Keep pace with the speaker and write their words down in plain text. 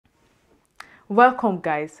Welcome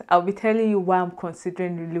guys, I'll be telling you why I'm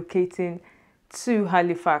considering relocating to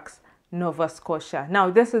Halifax, Nova Scotia. Now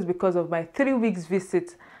this is because of my 3 weeks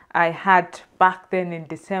visit I had back then in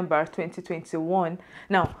December 2021.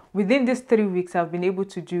 Now within these 3 weeks I've been able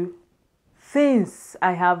to do things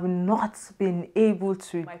I have not been able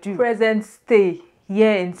to do. Present stay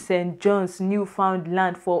here in St. John's,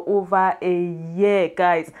 Newfoundland for over a year,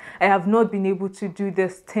 guys. I have not been able to do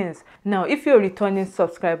these things. Now, if you're a returning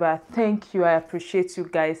subscriber, thank you. I appreciate you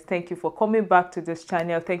guys. Thank you for coming back to this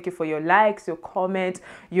channel. Thank you for your likes, your comments,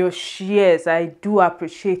 your shares. I do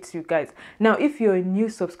appreciate you guys. Now, if you're a new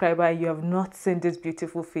subscriber and you have not seen this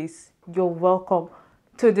beautiful face, you're welcome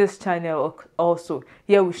to this channel. Also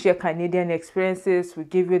here we share Canadian experiences, we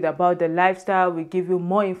give you about the lifestyle, we give you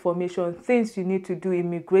more information, things you need to do,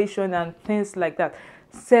 immigration and things like that.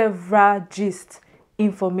 Several gist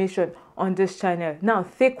information on this channel. Now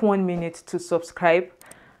take 1 minute to subscribe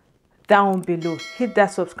down below, hit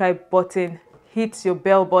that subscribe button, hit your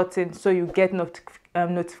bell button so you get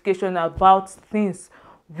notification about things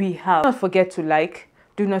we have. Do not forget to like,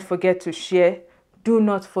 do not forget to share, do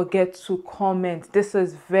not forget to comment. This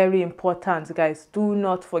is very important, guys. Do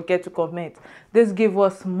not forget to comment. This gives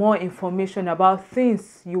us more information about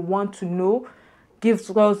things you want to know,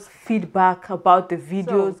 gives us feedback about the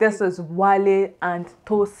videos. This is Wale and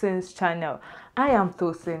Tosin's channel. I am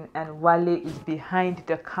Tosin and Wale is behind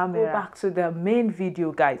the camera. Go back to the main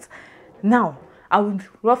video, guys. Now I will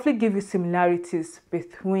roughly give you similarities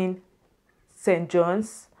between St.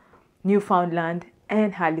 John's, Newfoundland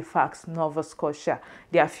and Halifax, Nova Scotia.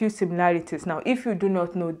 There are a few similarities. Now, if you do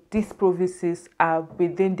not know, these provinces are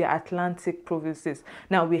within the Atlantic provinces.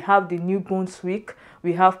 Now, we have the New Brunswick,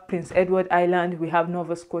 we have Prince Edward Island, we have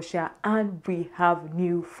Nova Scotia, and we have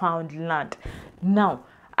Newfoundland. Now,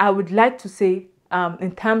 I would like to say,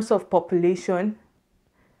 in terms of population,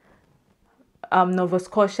 Nova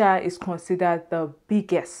Scotia is considered the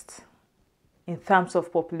biggest in terms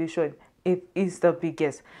of population. It is the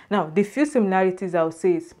biggest. Now, the few similarities I would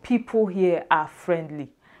say is people here are friendly.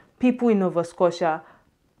 People in Nova Scotia,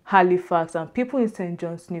 Halifax, and people in St.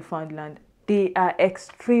 John's, Newfoundland, they are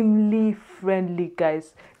extremely friendly,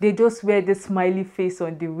 guys. They just wear the smiley face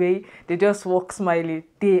on the way. They just walk smiley.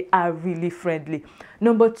 They are really friendly.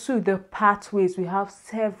 Number 2, the pathways. We have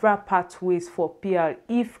several pathways for PR.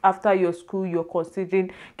 If after your school you're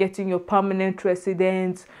considering getting your permanent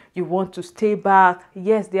residence, you want to stay back,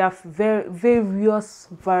 yes, there are various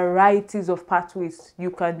varieties of pathways you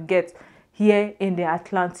can get here in the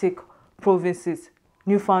Atlantic provinces: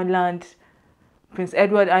 Newfoundland, Prince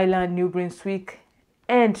Edward Island, New Brunswick,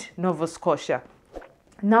 and Nova Scotia.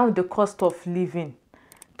 Now, the cost of living.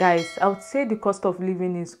 Guys, I would say the cost of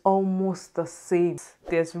living is almost the same.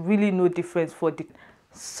 There's really no difference for the...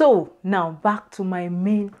 So, now back to my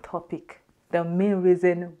main topic. The main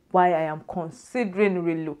reason why I am considering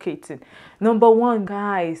relocating. Number 1,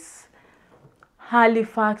 guys,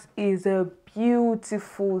 Halifax is a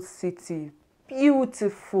beautiful city.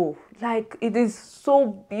 Beautiful, like it is so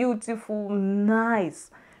beautiful, nice,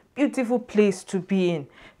 beautiful place to be in.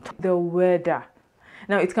 The weather,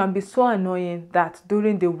 now it can be so annoying that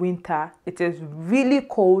during the winter it is really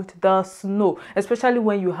cold. The snow, especially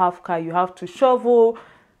when you have car, you have to shovel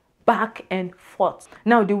back and forth.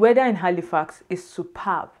 Now the weather in Halifax is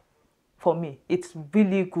superb. For me, it's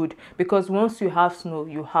really good because once you have snow,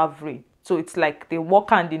 you have rain, so it's like they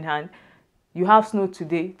walk hand in hand. You have snow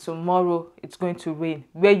today, tomorrow it's going to rain,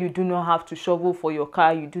 where you do not have to shovel for your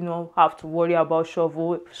car, you do not have to worry about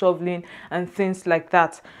shoveling and things like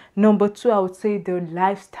that. Number 2, I would say the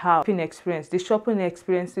lifestyle shopping experience. The shopping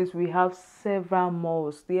experiences, we have several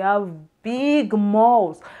malls. They have big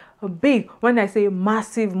malls. Big, when I say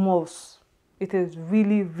massive malls, it is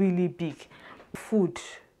really, really big. Food,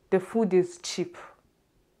 the food is cheap.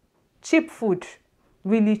 Cheap food.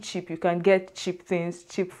 Really cheap. You can get cheap things,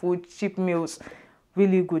 cheap food, cheap meals,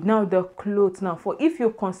 really good. Now the clothes. Now, for if you're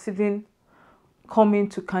considering coming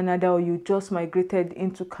to Canada, or you just migrated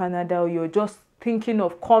into Canada, or you're just thinking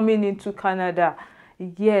of coming into Canada,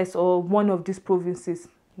 yes, or one of these provinces.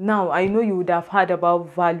 Now I know you would have heard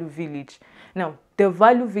about Value Village. Now the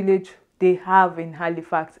Value Village they have in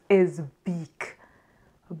Halifax is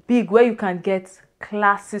big, where you can get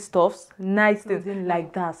classy stuffs, nice things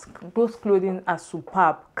like that. Those clothing are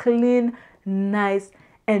superb, clean, nice,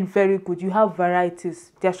 and very good. You have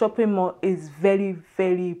varieties. Their shopping mall is very,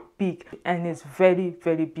 very big, and it's very,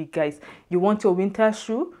 very big, guys. You want your winter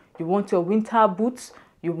shoe, you want your winter boots,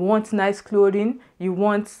 you want nice clothing, you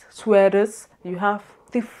want sweaters, you have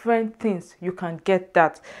different things. You can get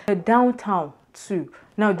that. The downtown too.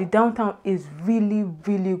 Now the downtown is really,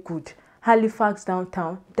 really good. Halifax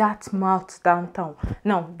downtown, Dartmouth downtown.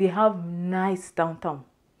 Now, they have nice downtown.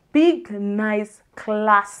 Big, nice,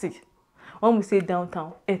 classy. When we say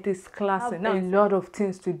downtown, it is classy. Now, a lot of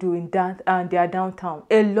things to do in that and their downtown.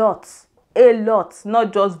 A lot.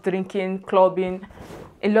 Not just drinking, clubbing.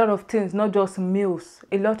 A lot of things, not just meals.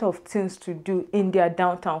 A lot of things to do in their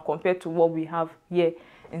downtown compared to what we have here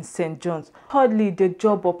in St. John's. Thirdly, the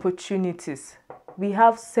job opportunities. We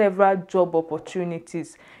have several job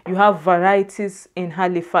opportunities. You have varieties in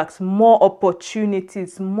Halifax, more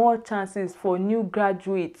opportunities, more chances for new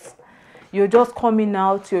graduates. You're just coming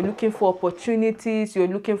out, you're looking for opportunities, you're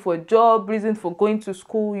looking for a job, reason for going to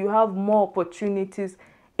school. You have more opportunities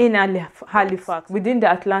in Halifax. Within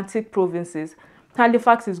the Atlantic provinces,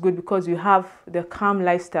 Halifax is good because you have the calm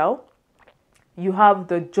lifestyle. You have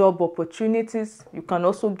the job opportunities. You can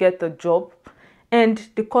also get a job. And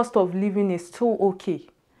the cost of living is still okay.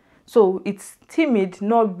 So it's timid,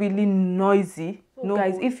 not really noisy. No,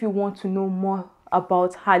 guys, if you want to know more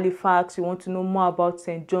about Halifax, you want to know more about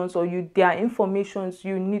St. John's, or there are informations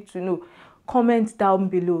you need to know, comment down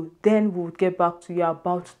below. Then we'll get back to you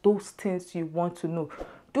about those things you want to know.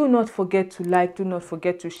 Do not forget to like, do not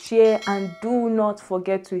forget to share, and do not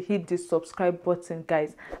forget to hit the subscribe button,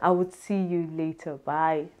 guys. I will see you later.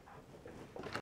 Bye.